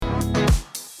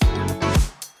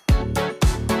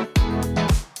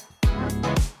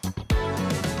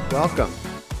Welcome.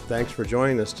 Thanks for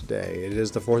joining us today. It is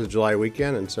the 4th of July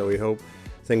weekend, and so we hope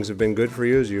things have been good for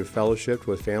you as you've fellowshipped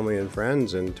with family and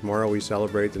friends, and tomorrow we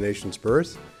celebrate the nation's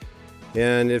birth.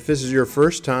 And if this is your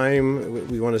first time,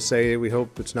 we want to say we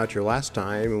hope it's not your last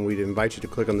time, and we'd invite you to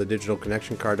click on the digital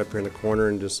connection card up here in the corner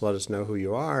and just let us know who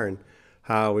you are and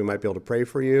how we might be able to pray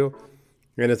for you.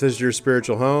 And if this is your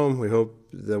spiritual home, we hope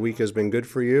the week has been good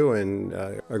for you and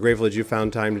are grateful that you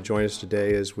found time to join us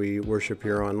today as we worship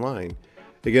here online.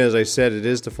 Again, as I said, it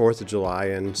is the 4th of July,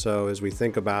 and so as we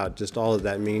think about just all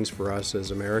that means for us as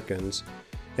Americans,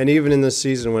 and even in this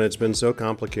season when it's been so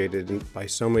complicated by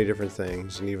so many different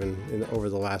things, and even over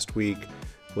the last week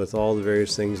with all the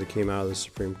various things that came out of the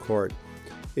Supreme Court,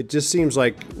 it just seems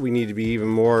like we need to be even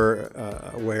more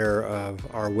aware of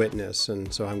our witness,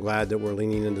 and so I'm glad that we're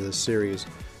leaning into this series.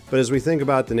 But as we think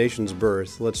about the nation's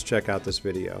birth, let's check out this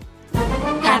video.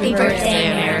 Happy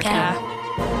birthday, America.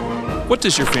 What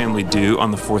does your family do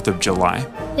on the 4th of July?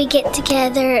 We get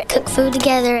together, cook food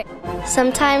together.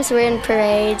 Sometimes we're in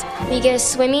parades. We go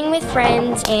swimming with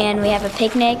friends, and we have a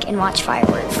picnic and watch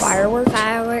fireworks.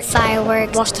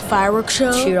 Fireworks. Watch the fireworks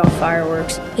show. Shoot off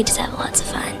fireworks. We just have lots of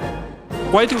fun.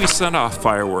 Why do we set off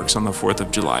fireworks on the 4th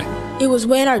of July? It was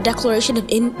when our Declaration of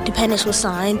Independence was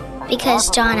signed. Because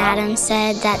John Adams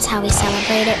said that's how we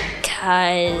celebrate it.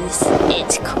 Because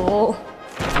it's cool.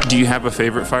 Do you have a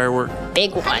favorite firework?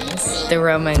 Big ones. The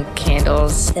Roman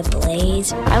candles. The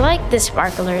blaze. I like the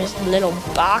sparklers, little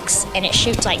box, and it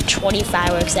shoots like 20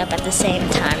 fireworks up at the same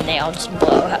time. They all just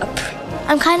blow up.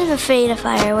 I'm kind of afraid of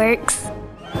fireworks.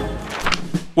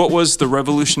 What was the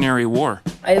Revolutionary War?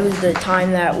 It was the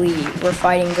time that we were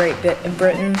fighting Great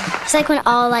Britain. It's like when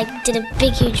all did a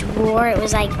big huge war. It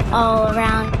was like all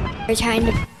around. We're trying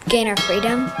to gain our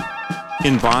freedom.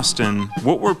 In Boston,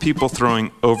 what were people throwing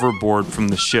overboard from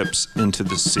the ships into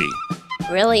the sea?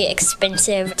 Really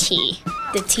expensive tea.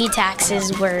 The tea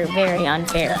taxes were very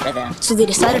unfair for them. So they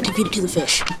decided to feed it to the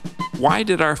fish. Why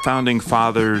did our founding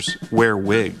fathers wear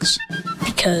wigs?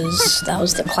 Because that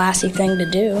was the classy thing to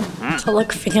do. To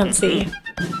look fancy.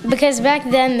 Because back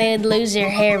then they'd lose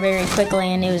their hair very quickly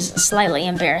and it was slightly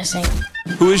embarrassing.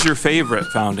 Who is your favorite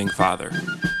founding father?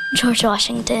 George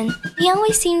Washington. He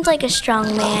always seemed like a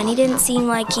strong man. He didn't seem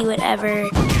like he would ever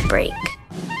break.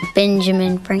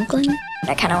 Benjamin Franklin.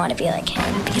 I kind of want to be like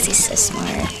him because he's so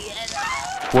smart.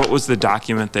 What was the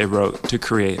document they wrote to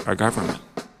create our government?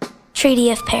 Treaty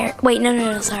of Paris. Wait,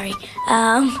 no, sorry.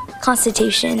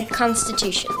 Constitution.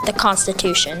 The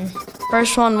Constitution.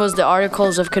 First one was the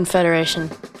Articles of Confederation.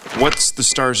 What's the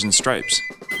Stars and Stripes?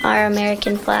 Our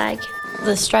American flag.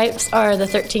 The stripes are the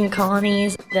 13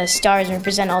 colonies. The stars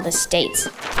represent all the states.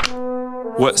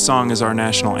 What song is our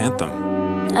national anthem?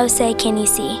 Oh, say, can you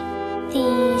see?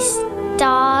 The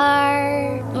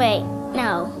star... Wait,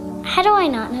 no. How do I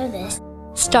not know this?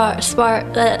 Star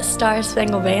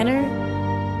Spangled Banner.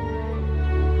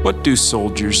 What do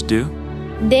soldiers do?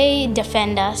 They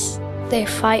defend us. They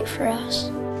fight for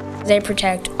us. They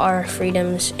protect our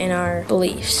freedoms and our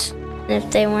beliefs. And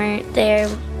if they weren't there,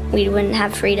 we wouldn't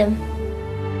have freedom.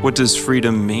 What does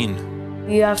freedom mean?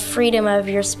 You have freedom of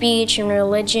your speech and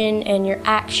religion and your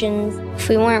actions. If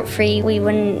we weren't free, we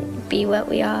wouldn't be what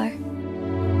we are.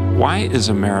 Why is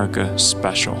America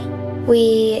special?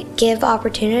 We give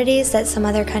opportunities that some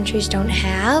other countries don't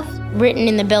have. Written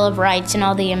in the Bill of Rights and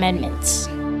all the amendments.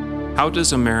 How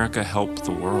does America help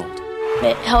the world?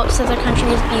 It helps other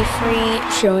countries be free,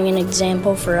 showing an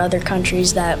example for other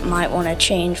countries that might want to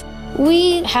change.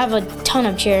 We have a ton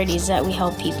of charities that we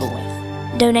help people with.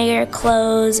 Donate our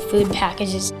clothes, food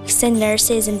packages, send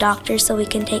nurses and doctors so we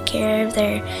can take care of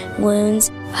their wounds.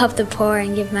 Help the poor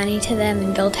and give money to them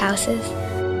and build houses.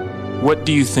 What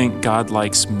do you think God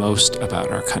likes most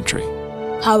about our country?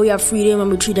 How we have freedom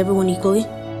and we treat everyone equally.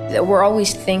 That we're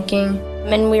always thinking.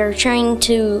 And we're trying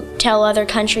to tell other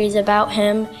countries about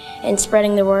him and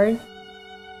spreading the word.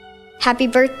 Happy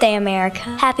birthday, America.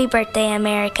 Happy birthday,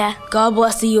 America. God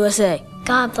bless the USA.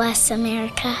 God bless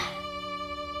America.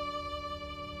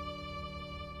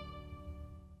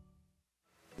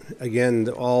 Again,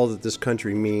 all that this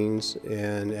country means,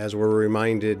 and as we're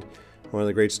reminded, one of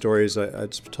the great stories I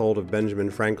told of Benjamin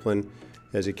Franklin,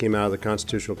 as he came out of the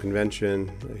Constitutional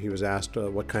Convention, he was asked,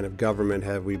 what kind of government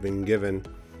have we been given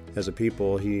as a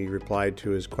people? He replied to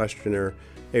his questioner,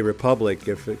 a republic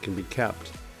if it can be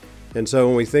kept. And so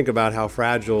when we think about how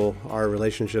fragile our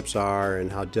relationships are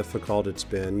and how difficult it's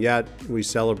been, yet we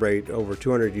celebrate over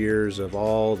 200 years of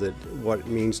all that what it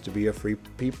means to be a free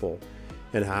people,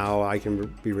 and how I can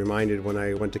be reminded when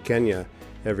I went to Kenya,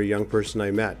 every young person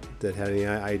I met that had any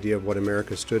idea of what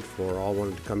America stood for all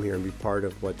wanted to come here and be part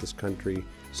of what this country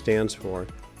stands for.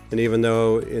 And even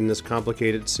though in this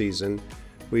complicated season,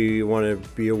 we want to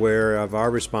be aware of our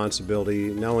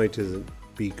responsibility not only to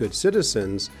be good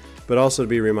citizens, but also to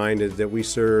be reminded that we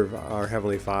serve our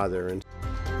Heavenly Father. And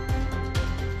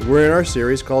we're in our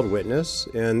series called Witness,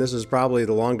 and this is probably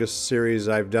the longest series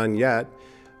I've done yet.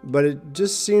 But it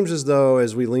just seems as though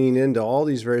as we lean into all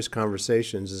these various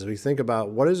conversations, as we think about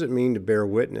what does it mean to bear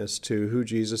witness to who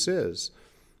Jesus is,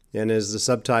 and as the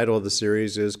subtitle of the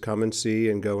series is Come and See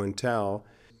and Go and Tell,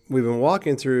 we've been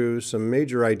walking through some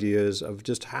major ideas of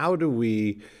just how do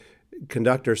we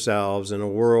conduct ourselves in a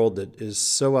world that is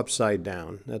so upside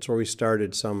down. That's where we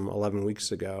started some 11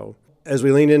 weeks ago. As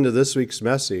we lean into this week's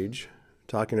message,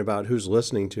 talking about who's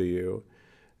listening to you,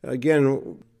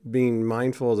 again, being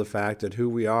mindful of the fact that who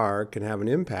we are can have an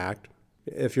impact.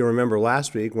 If you remember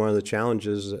last week, one of the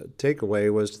challenges,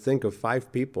 takeaway, was to think of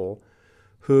 5 people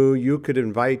who you could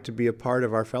invite to be a part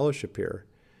of our fellowship here.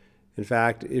 In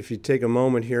fact, if you take a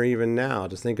moment here even now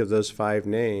to think of those 5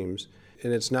 names,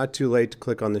 and it's not too late to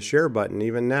click on the share button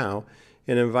even now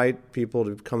and invite people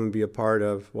to come and be a part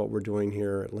of what we're doing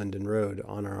here at Linden Road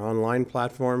on our online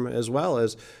platform, as well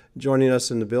as joining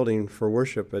us in the building for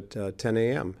worship at 10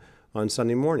 a.m. on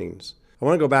Sunday mornings. I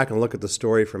want to go back and look at the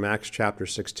story from Acts chapter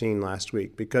 16 last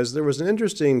week, because there was an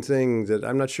interesting thing that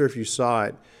I'm not sure if you saw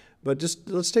it, but just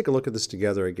let's take a look at this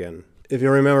together again. If you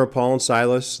remember Paul and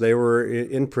Silas, they were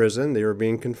in prison, they were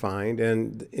being confined,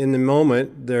 and in the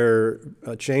moment their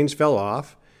chains fell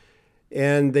off,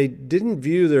 and they didn't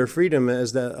view their freedom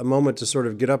as a moment to sort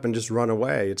of get up and just run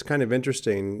away. It's kind of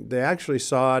interesting. They actually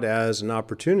saw it as an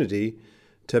opportunity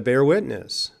to bear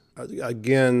witness.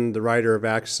 Again, the writer of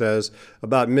Acts says,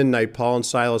 about midnight, Paul and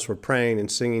Silas were praying and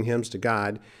singing hymns to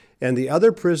God, and the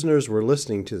other prisoners were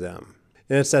listening to them.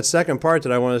 And it's that second part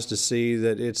that I want us to see,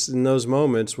 that it's in those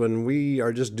moments when we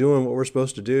are just doing what we're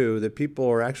supposed to do, that people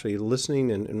are actually listening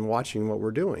and watching what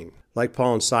we're doing. Like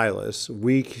Paul and Silas,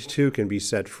 we too can be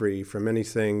set free from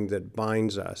anything that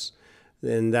binds us.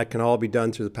 And that can all be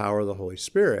done through the power of the Holy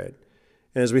Spirit.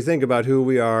 And as we think about who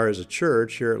we are as a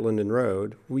church here at Linden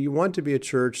Road, we want to be a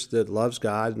church that loves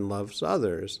God and loves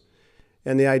others.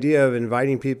 And the idea of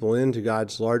inviting people into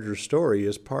God's larger story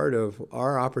is part of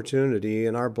our opportunity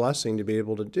and our blessing to be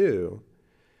able to do.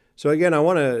 So again, I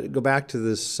want to go back to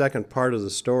this second part of the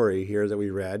story here that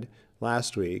we read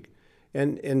last week.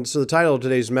 And so the title of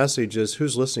today's message is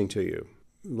Who's Listening to You?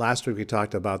 Last week we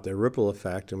talked about the ripple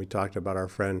effect, and we talked about our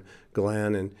friend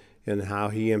Glenn and how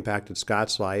he impacted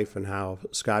Scott's life, and how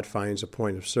Scott finds a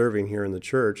point of serving here in the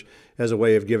church as a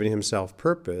way of giving himself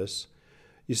purpose.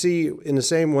 You see, in the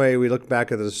same way, we look back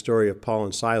at the story of Paul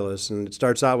and Silas, and it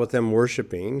starts out with them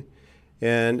worshiping,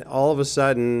 and all of a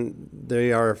sudden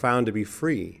they are found to be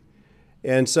free.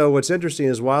 And so what's interesting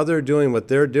is while they're doing what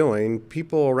they're doing,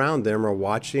 people around them are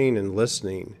watching and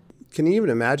listening. Can you even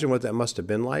imagine what that must have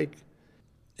been like?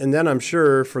 And then I'm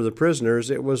sure for the prisoners,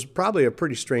 it was probably a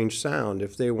pretty strange sound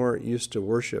if they weren't used to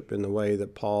worship in the way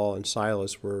that Paul and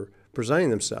Silas were presenting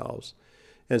themselves.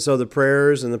 And so the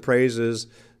prayers and the praises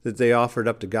that they offered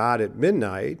up to God at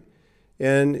midnight,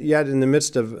 and yet in the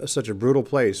midst of such a brutal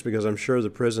place, because I'm sure the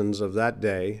prisons of that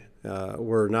day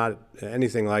were not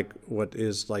anything like what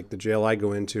is like the jail I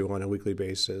go into on a weekly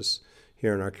basis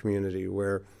here in our community,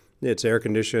 where it's air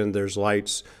conditioned, there's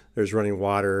lights, there's running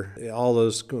water, all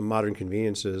those modern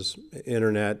conveniences,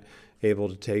 internet, able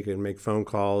to take and make phone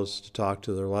calls to talk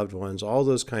to their loved ones, all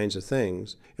those kinds of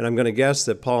things. And I'm going to guess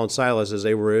that Paul and Silas, as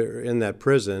they were in that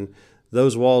prison,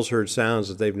 those walls heard sounds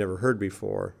that they've never heard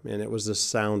before, and it was the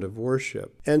sound of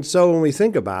worship. And so when we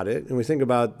think about it, and we think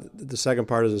about the second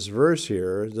part of this verse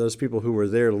here, those people who were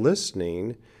there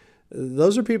listening,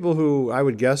 those are people who I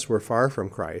would guess were far from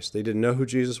Christ. They didn't know who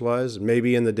Jesus was.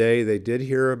 Maybe in the day they did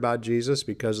hear about Jesus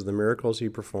because of the miracles he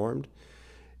performed.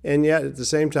 And yet at the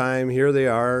same time, here they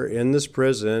are in this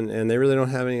prison, and they really don't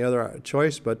have any other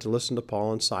choice but to listen to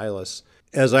Paul and Silas.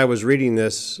 As I was reading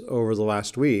this over the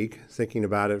last week, thinking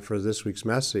about it for this week's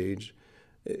message,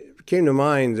 it came to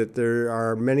mind that there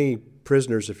are many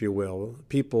prisoners, if you will,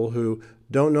 people who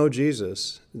don't know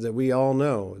Jesus, that we all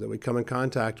know, that we come in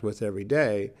contact with every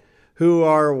day, who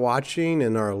are watching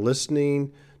and are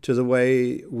listening to the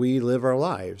way we live our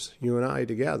lives, you and I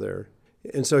together.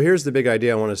 And so here's the big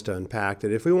idea I want us to unpack,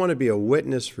 that if we want to be a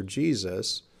witness for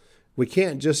Jesus, we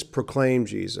can't just proclaim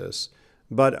Jesus,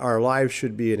 but our lives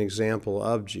should be an example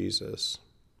of Jesus.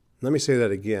 Let me say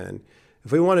that again.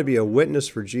 If we want to be a witness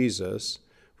for Jesus,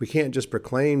 we can't just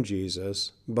proclaim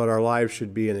Jesus, but our lives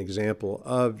should be an example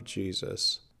of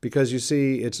Jesus. Because you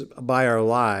see, it's by our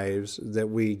lives that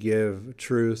we give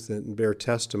truth and bear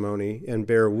testimony and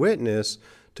bear witness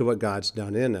to what God's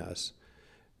done in us.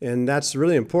 And that's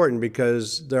really important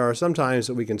because there are some times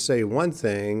that we can say one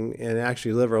thing and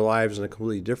actually live our lives in a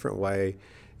completely different way,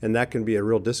 and that can be a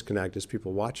real disconnect as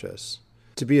people watch us.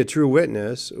 To be a true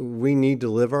witness, we need to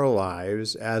live our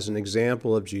lives as an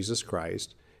example of Jesus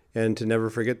Christ, and to never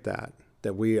forget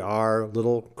that we are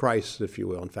little Christ, if you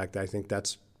will. In fact, I think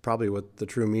that's probably what the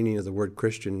true meaning of the word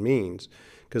Christian means,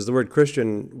 because the word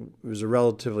Christian is a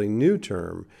relatively new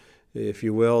term. If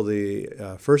you will,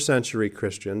 the first century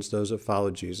Christians, those that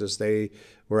followed Jesus, they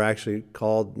were actually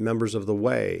called members of the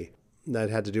way. That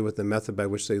had to do with the method by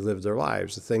which they lived their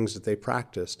lives, the things that they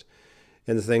practiced,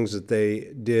 and the things that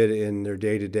they did in their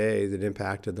day-to-day that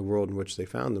impacted the world in which they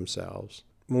found themselves.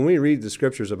 When we read the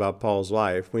scriptures about Paul's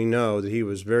life, we know that he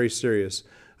was very serious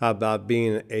about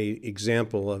being an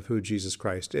example of who Jesus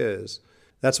Christ is.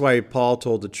 That's why Paul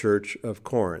told the church of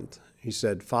Corinth, he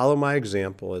said, "Follow my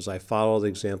example as I follow the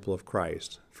example of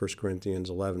Christ," 1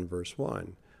 Corinthians 11, verse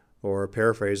 1. Or a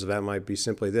paraphrase of that might be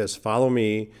simply this, "Follow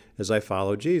me as I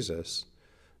follow Jesus."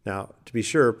 Now, to be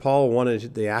sure, Paul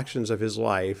wanted the actions of his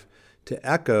life to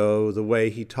echo the way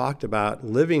he talked about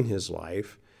living his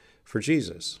life for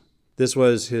Jesus. This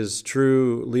was his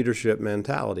true leadership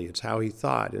mentality. It's how he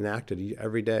thought and acted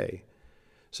every day.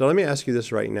 So let me ask you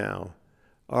this right now.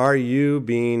 Are you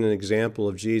being an example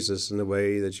of Jesus in the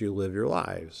way that you live your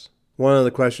lives? One of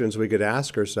the questions we could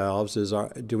ask ourselves is,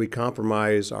 do we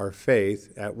compromise our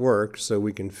faith at work so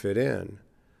we can fit in?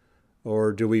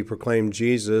 Or do we proclaim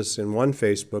Jesus in one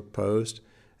Facebook post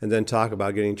and then talk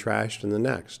about getting trashed in the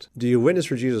next? Do you witness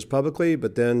for Jesus publicly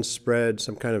but then spread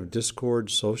some kind of discord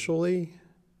socially?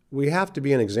 We have to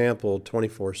be an example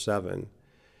 24/7.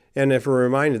 And if we're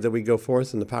reminded that we go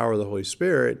forth in the power of the Holy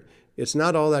Spirit, it's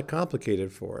not all that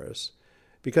complicated for us,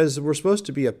 because we're supposed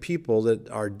to be a people that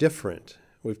are different.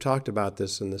 We've talked about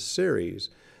this in this series,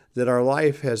 that our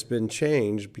life has been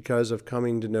changed because of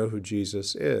coming to know who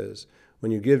Jesus is.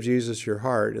 When you give Jesus your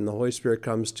heart and the Holy Spirit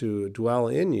comes to dwell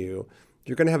in you,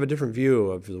 you're going to have a different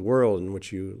view of the world in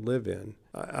which you live in.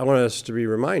 I want us to be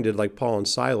reminded, like Paul and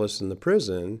Silas in the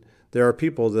prison, there are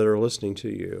people that are listening to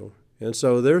you. And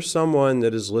so there's someone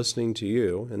that is listening to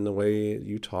you in the way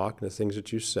you talk and the things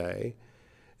that you say.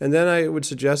 And then I would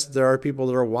suggest that there are people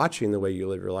that are watching the way you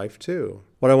live your life too.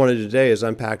 What I want to do today is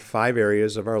unpack 5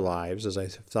 areas of our lives, as I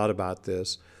thought about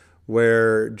this,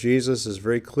 where Jesus is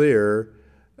very clear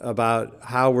about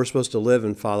how we're supposed to live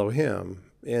and follow him.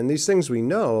 And these things we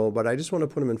know, but I just want to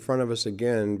put them in front of us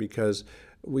again because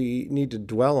we need to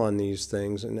dwell on these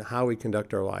things and how we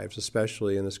conduct our lives,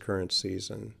 especially in this current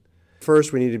season.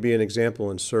 First, we need to be an example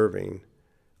in serving.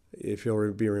 If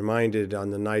you'll be reminded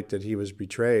on the night that he was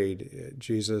betrayed,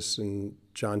 Jesus in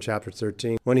John chapter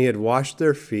 13, when he had washed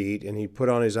their feet and he put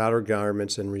on his outer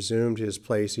garments and resumed his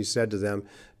place, he said to them,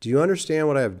 "Do you understand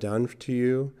what I have done to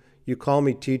you? You call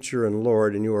me teacher and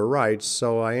Lord, and you are right,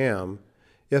 so I am.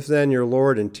 If then, your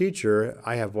Lord and teacher,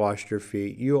 I have washed your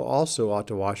feet, you also ought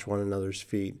to wash one another's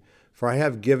feet. For I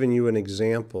have given you an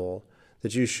example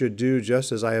that you should do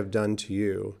just as I have done to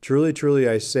you. Truly, truly,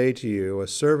 I say to you, a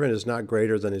servant is not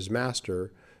greater than his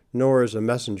master, nor is a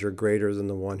messenger greater than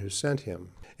the one who sent him."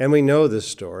 And we know this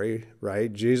story,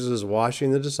 right? Jesus is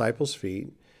washing the disciples'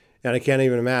 feet. And I can't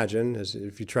even imagine, as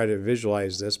if you try to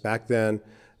visualize this, back then,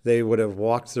 they would have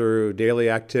walked through daily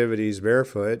activities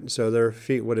barefoot, so their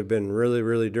feet would have been really,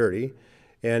 really dirty.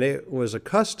 And it was a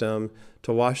custom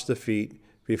to wash the feet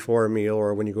before a meal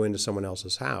or when you go into someone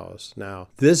else's house. Now,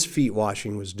 this feet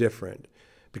washing was different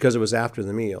because it was after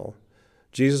the meal.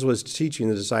 Jesus was teaching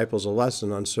the disciples a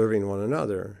lesson on serving one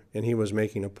another, and he was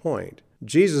making a point.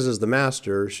 Jesus, as the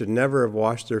master, should never have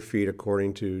washed their feet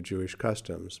according to Jewish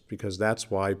customs, because that's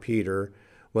why Peter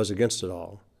was against it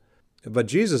all. But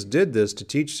Jesus did this to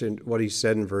teach what he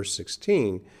said in verse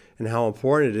 16 and how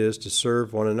important it is to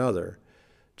serve one another.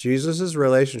 Jesus'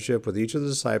 relationship with each of the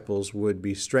disciples would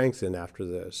be strengthened after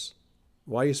this.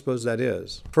 Why do you suppose that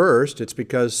is? First, it's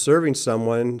because serving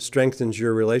someone strengthens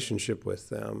your relationship with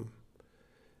them.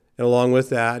 And along with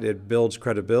that, it builds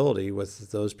credibility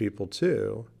with those people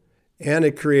too. And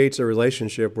it creates a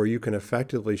relationship where you can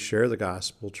effectively share the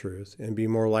gospel truth and be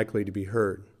more likely to be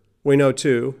heard. We know,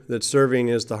 too, that serving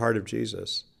is the heart of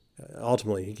Jesus.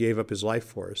 Ultimately, he gave up his life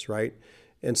for us, right?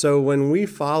 And so when we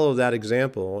follow that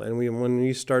example and when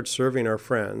we start serving our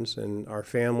friends and our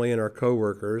family and our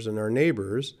coworkers and our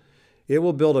neighbors, it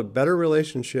will build a better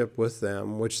relationship with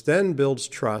them, which then builds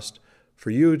trust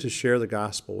for you to share the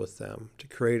gospel with them, to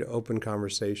create open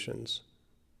conversations.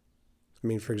 I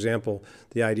mean, for example,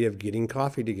 the idea of getting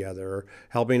coffee together, or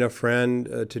helping a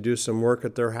friend to do some work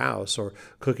at their house, or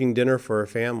cooking dinner for a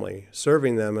family,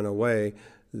 serving them in a way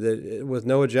that with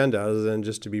no agenda other than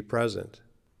just to be present.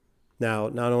 Now,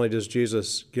 not only does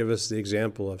Jesus give us the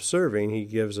example of serving, he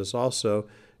gives us also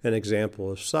an example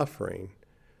of suffering.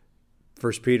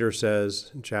 1 Peter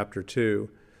says in chapter 2,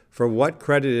 "For what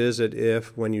credit is it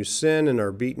if, when you sin and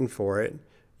are beaten for it,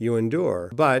 you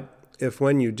endure? But if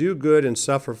when you do good and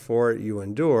suffer for it, you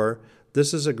endure,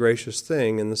 this is a gracious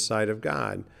thing in the sight of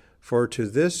God. For to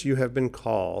this you have been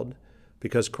called,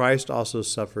 because Christ also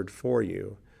suffered for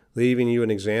you, leaving you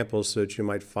an example so that you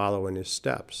might follow in his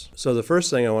steps." So the first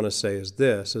thing I want to say is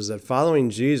this, is that following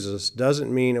Jesus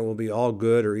doesn't mean it will be all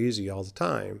good or easy all the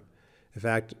time. In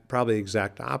fact, probably the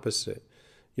exact opposite.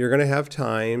 You're going to have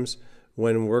times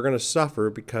when we're going to suffer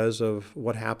because of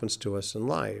what happens to us in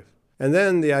life. And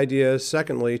then the idea,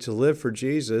 secondly, to live for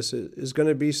Jesus is going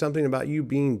to be something about you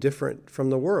being different from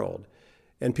the world.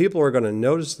 And people are going to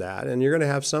notice that, and you're going to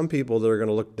have some people that are going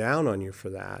to look down on you for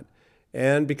that.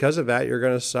 And because of that, you're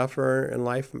going to suffer, and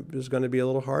life is going to be a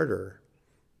little harder.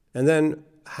 And then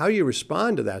how you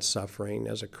respond to that suffering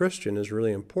as a Christian is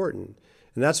really important.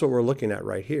 And that's what we're looking at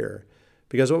right here.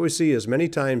 Because what we see is many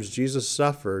times Jesus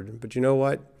suffered, but you know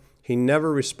what? He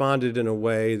never responded in a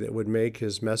way that would make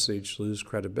his message lose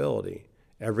credibility.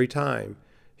 Every time,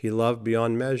 he loved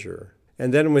beyond measure.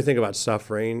 And then when we think about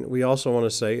suffering, we also want to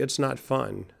say it's not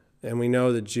fun. And we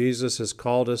know that Jesus has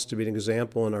called us to be an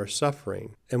example in our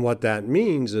suffering. And what that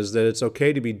means is that it's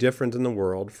okay to be different in the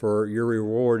world, for your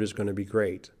reward is going to be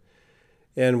great.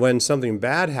 And when something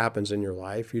bad happens in your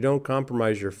life, you don't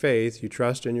compromise your faith, you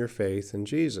trust in your faith in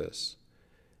Jesus.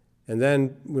 And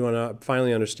then we want to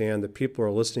finally understand that people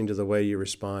are listening to the way you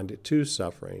respond to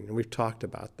suffering. And we've talked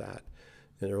about that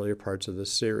in earlier parts of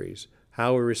this series.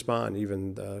 How we respond,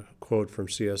 even the quote from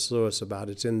C.S. Lewis about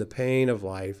it's in the pain of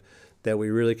life that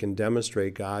we really can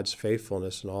demonstrate God's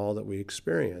faithfulness in all that we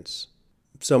experience.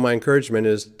 So my encouragement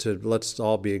is to let's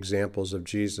all be examples of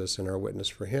Jesus in our witness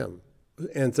for him.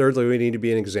 And thirdly, we need to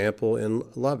be an example in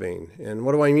loving. And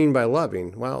what do I mean by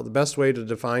loving? Well, the best way to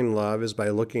define love is by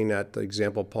looking at the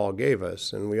example Paul gave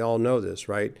us. And we all know this,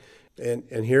 right?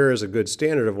 And here is a good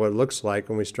standard of what it looks like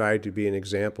when we strive to be an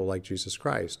example like Jesus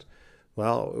Christ.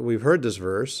 Well, we've heard this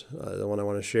verse, the one I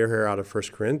want to share here out of 1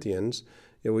 Corinthians.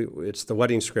 It's the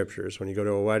wedding scriptures. When you go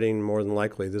to a wedding, more than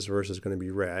likely this verse is going to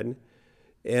be read.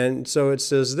 And so it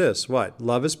says this, what?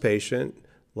 Love is patient,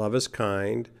 love is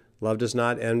kind, love does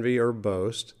not envy or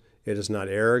boast, it is not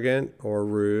arrogant or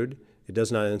rude, it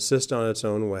does not insist on its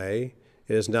own way,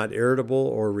 it is not irritable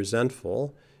or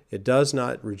resentful, it does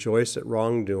not rejoice at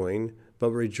wrongdoing,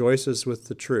 but rejoices with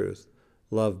the truth.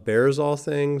 Love bears all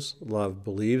things, love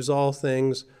believes all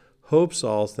things, hopes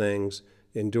all things,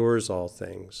 endures all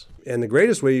things. And the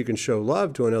greatest way you can show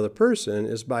love to another person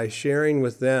is by sharing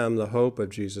with them the hope of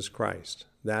Jesus Christ.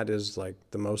 That is like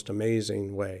the most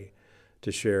amazing way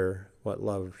to share what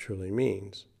love truly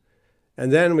means.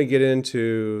 And then we get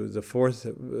into the fourth,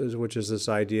 which is this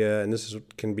idea, and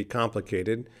can be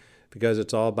complicated because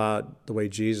it's all about the way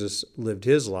Jesus lived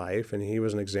his life, and he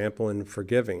was an example in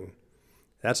forgiving.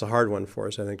 That's a hard one for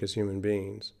us, I think, as human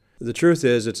beings. The truth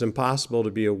is, it's impossible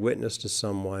to be a witness to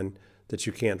someone that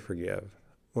you can't forgive.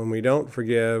 When we don't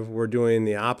forgive, we're doing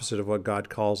the opposite of what God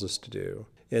calls us to do.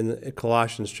 In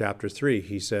Colossians chapter 3,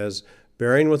 he says,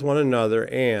 bearing with one another,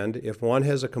 and if one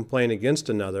has a complaint against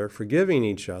another, forgiving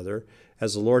each other,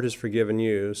 as the Lord has forgiven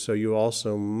you, so you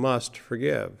also must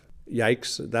forgive.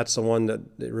 Yikes, that's the one that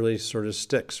it really sort of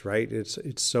sticks, right? It's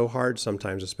so hard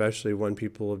sometimes, especially when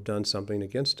people have done something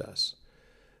against us.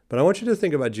 But I want you to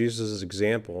think about Jesus'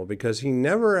 example, because he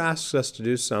never asks us to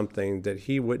do something that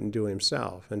he wouldn't do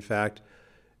himself. In fact,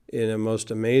 in a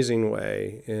most amazing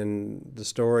way, in the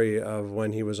story of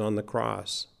when he was on the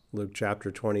cross, Luke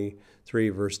chapter 23,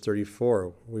 verse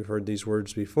 34, we've heard these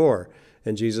words before.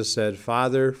 And Jesus said,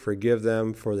 Father, forgive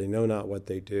them, for they know not what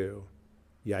they do.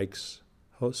 Yikes,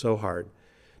 so hard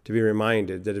to be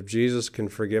reminded that if Jesus can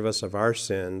forgive us of our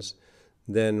sins,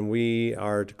 then we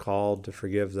are called to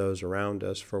forgive those around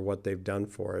us for what they've done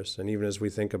for us. And even as we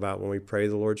think about when we pray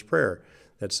the Lord's Prayer,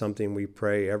 that's something we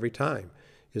pray every time,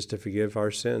 is to forgive our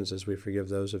sins as we forgive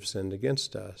those who have sinned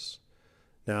against us.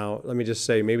 Now, let me just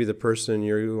say, maybe the person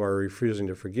you are refusing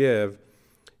to forgive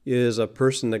is a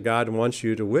person that God wants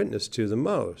you to witness to the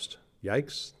most.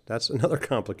 Yikes, that's another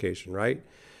complication, right?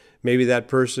 Maybe that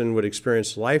person would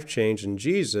experience life change in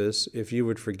Jesus if you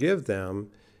would forgive them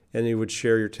and you would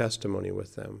share your testimony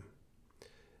with them.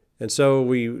 And so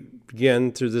we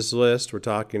begin through this list, we're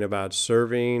talking about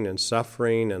serving and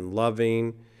suffering and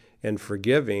loving and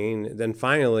forgiving. Then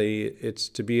finally, it's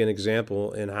to be an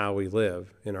example in how we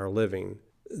live, in our living.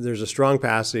 There's a strong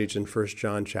passage in 1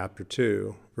 John chapter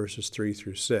 2, verses 3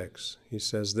 through 6. He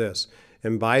says this,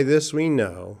 and by this we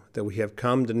know that we have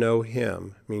come to know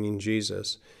him, meaning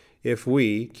Jesus, if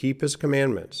we keep his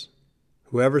commandments.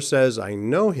 Whoever says, I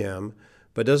know him,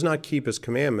 but does not keep his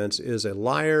commandments is a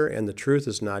liar, and the truth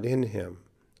is not in him.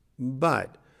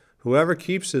 But whoever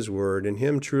keeps his word, in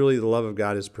him truly the love of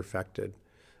God is perfected.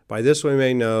 By this we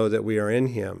may know that we are in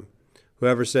him.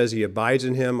 Whoever says he abides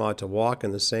in him ought to walk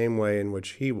in the same way in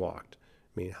which he walked.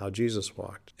 I mean, how Jesus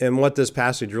walked. And what this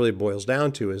passage really boils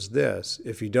down to is this: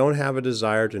 if you don't have a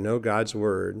desire to know God's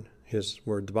word, his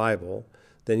word, the Bible,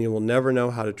 then you will never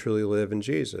know how to truly live in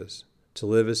Jesus, to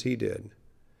live as he did.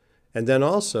 And then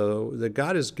also that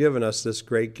God has given us this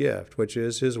great gift, which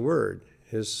is his word,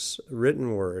 his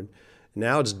written word.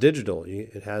 Now it's digital. You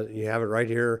have it right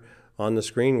here on the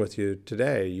screen with you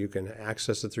today. You can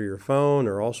access it through your phone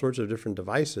or all sorts of different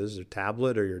devices, your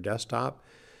tablet or your desktop.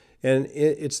 And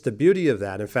it's the beauty of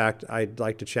that. In fact, I'd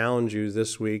like to challenge you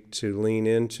this week to lean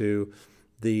into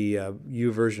the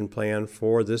YouVersion plan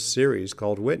for this series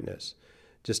called Witness,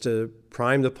 just to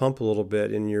prime the pump a little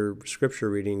bit in your scripture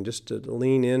reading, just to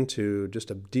lean into just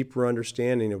a deeper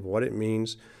understanding of what it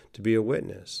means to be a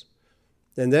witness.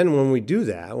 And then when we do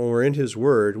that, when we're in his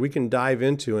word, we can dive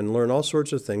into and learn all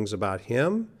sorts of things about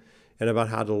him and about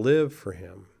how to live for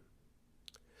him.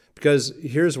 Because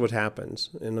here's what happens,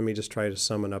 and let me just try to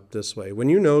sum it up this way. When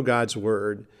you know God's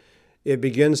word, it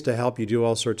begins to help you do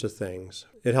all sorts of things.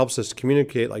 It helps us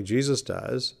communicate like Jesus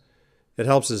does. It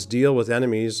helps us deal with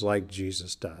enemies like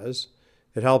Jesus does.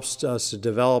 It helps us to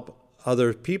develop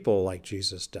other people like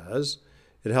Jesus does.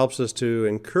 It helps us to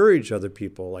encourage other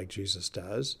people like Jesus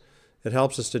does. It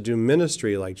helps us to do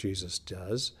ministry like Jesus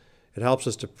does. It helps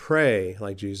us to pray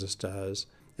like Jesus does.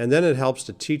 And then it helps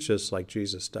to teach us like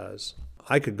Jesus does.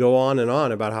 I could go on and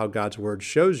on about how God's word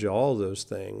shows you all those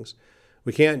things.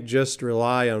 We can't just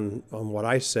rely on what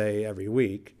I say every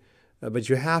week, but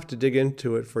you have to dig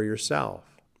into it for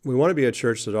yourself. We want to be a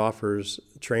church that offers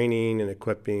training and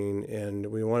equipping, and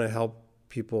we want to help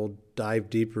people dive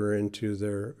deeper into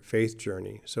their faith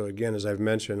journey. So again, as I've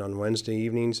mentioned, on Wednesday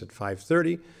evenings at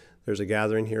 5:30, there's a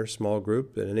gathering here, small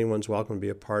group, that anyone's welcome to be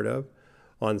a part of.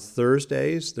 On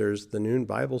Thursdays, there's the noon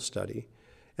Bible study.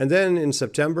 And then in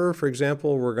September, for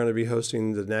example, we're going to be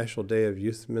hosting the National Day of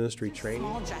Youth Ministry Training.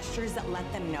 Small gestures that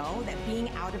let them know that being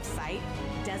out of sight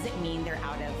doesn't mean they're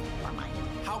out of our mind.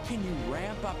 How can you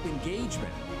ramp up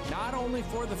engagement? Not only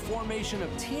for the formation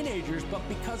of teenagers, but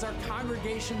because our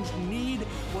congregations need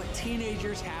what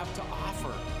teenagers have to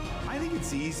offer. I think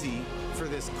it's easy for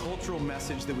this cultural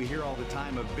message that we hear all the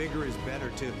time of bigger is better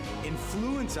to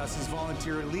influence us as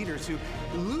volunteer leaders who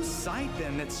lose sight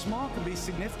then that small can be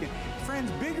significant.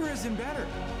 Friends, bigger isn't better.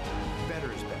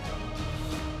 Better is better.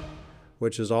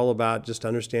 Which is all about just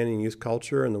understanding youth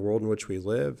culture and the world in which we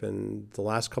live. And the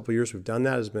last couple of years we've done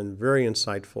that has been very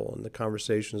insightful, and the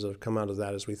conversations that have come out of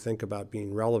that as we think about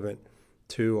being relevant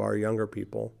to our younger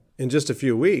people. In just a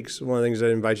few weeks, one of the things I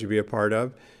invite you to be a part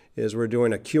of is we're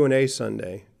doing a Q&A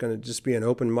Sunday. Going to just be an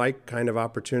open mic kind of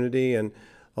opportunity, and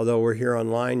although we're here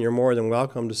online, you're more than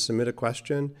welcome to submit a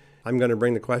question. I'm going to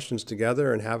bring the questions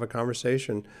together and have a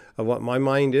conversation of what my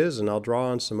mind is, and I'll draw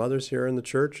on some others here in the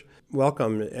church.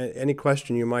 Welcome any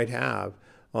question you might have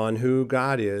on who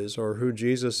God is, or who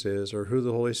Jesus is, or who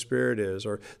the Holy Spirit is,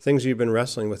 or things you've been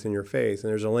wrestling with in your faith. And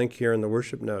there's a link here in the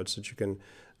worship notes that you can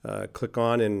click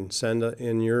on and send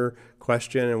in your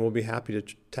question, and we'll be happy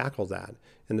to tackle that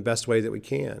in the best way that we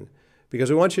can. Because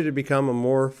we want you to become a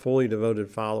more fully devoted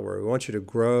follower. We want you to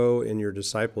grow in your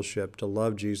discipleship to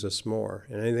love Jesus more.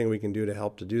 And anything we can do to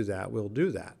help to do that, we'll do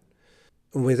that.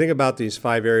 When we think about these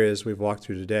 5 areas we've walked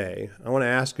through today, I want to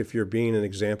ask if you're being an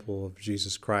example of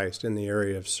Jesus Christ in the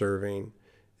area of serving,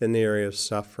 in the area of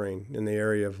suffering, in the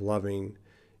area of loving,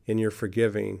 in your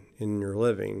forgiving, in your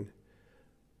living.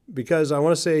 Because I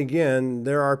want to say again,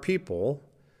 there are people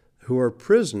who are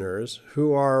prisoners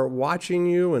who are watching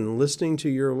you and listening to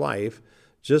your life,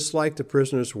 just like the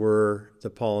prisoners were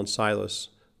that Paul and Silas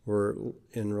were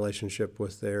in relationship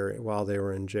with while they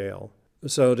were in jail.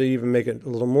 So to even make it a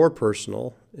little more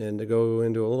personal and to go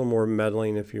into a little more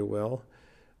meddling, if you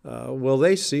will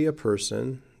they see a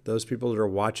person, those people that are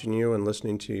watching you and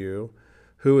listening to you,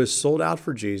 who is sold out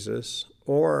for Jesus,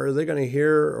 or are they going to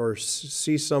hear or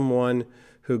see someone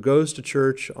who goes to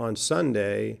church on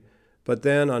Sunday, but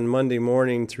then on Monday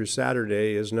morning through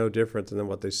Saturday is no different than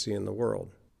what they see in the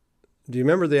world? Do you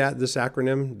remember this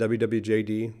acronym,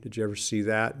 WWJD? Did you ever see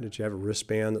that? Did you have a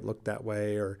wristband that looked that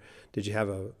way? Or did you have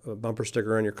a bumper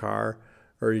sticker on your car?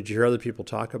 Or did you hear other people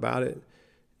talk about it?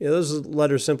 Those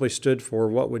letters simply stood for,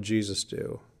 what would Jesus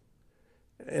do?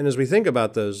 And as we think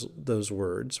about those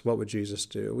words, what would Jesus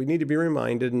do? We need to be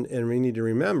reminded and we need to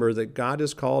remember that God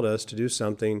has called us to do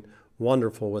something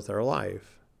wonderful with our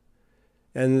life.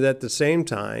 And at the same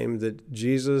time, that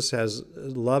Jesus has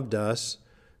loved us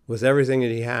with everything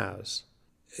that he has.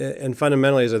 And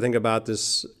fundamentally, as I think about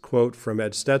this quote from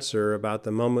Ed Stetzer about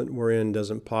the moment we're in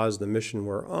doesn't pause the mission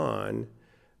we're on,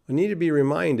 we need to be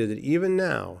reminded that even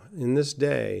now, in this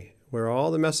day, where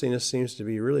all the messiness seems to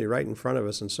be really right in front of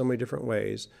us in so many different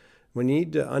ways, we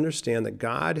need to understand that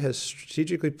God has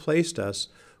strategically placed us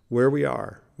where we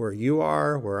are, where you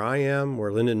are, where I am,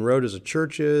 where Linden Road as a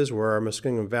church is, where our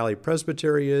Muskingum Valley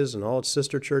Presbytery is and all its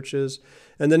sister churches,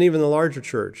 and then even the larger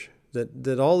church,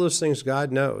 that all those things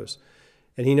God knows.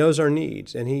 And he knows our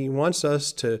needs, and he wants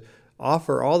us to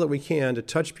offer all that we can to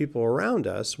touch people around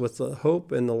us with the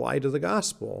hope and the light of the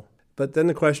gospel. But then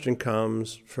the question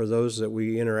comes for those that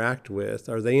we interact with,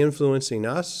 are they influencing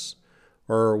us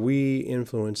or are we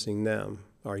influencing them?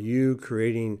 Are you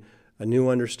creating a new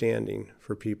understanding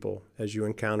for people as you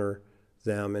encounter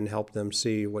them and help them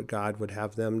see what God would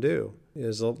have them do?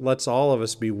 Let's all of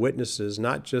us be witnesses,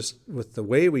 not just with the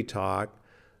way we talk,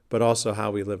 but also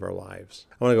how we live our lives.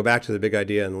 I want to go back to the big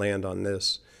idea and land on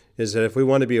this, is that if we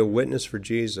want to be a witness for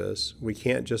Jesus, we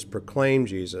can't just proclaim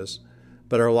Jesus,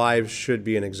 but our lives should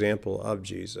be an example of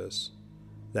Jesus.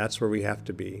 That's where we have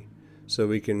to be, so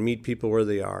we can meet people where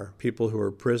they are, people who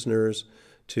are prisoners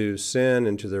to sin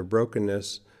and to their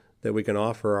brokenness, that we can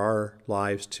offer our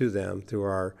lives to them through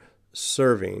our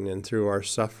serving and through our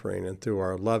suffering and through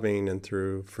our loving and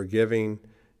through forgiving,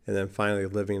 and then finally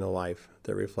living a life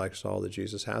that reflects all that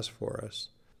Jesus has for us.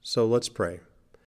 So let's pray.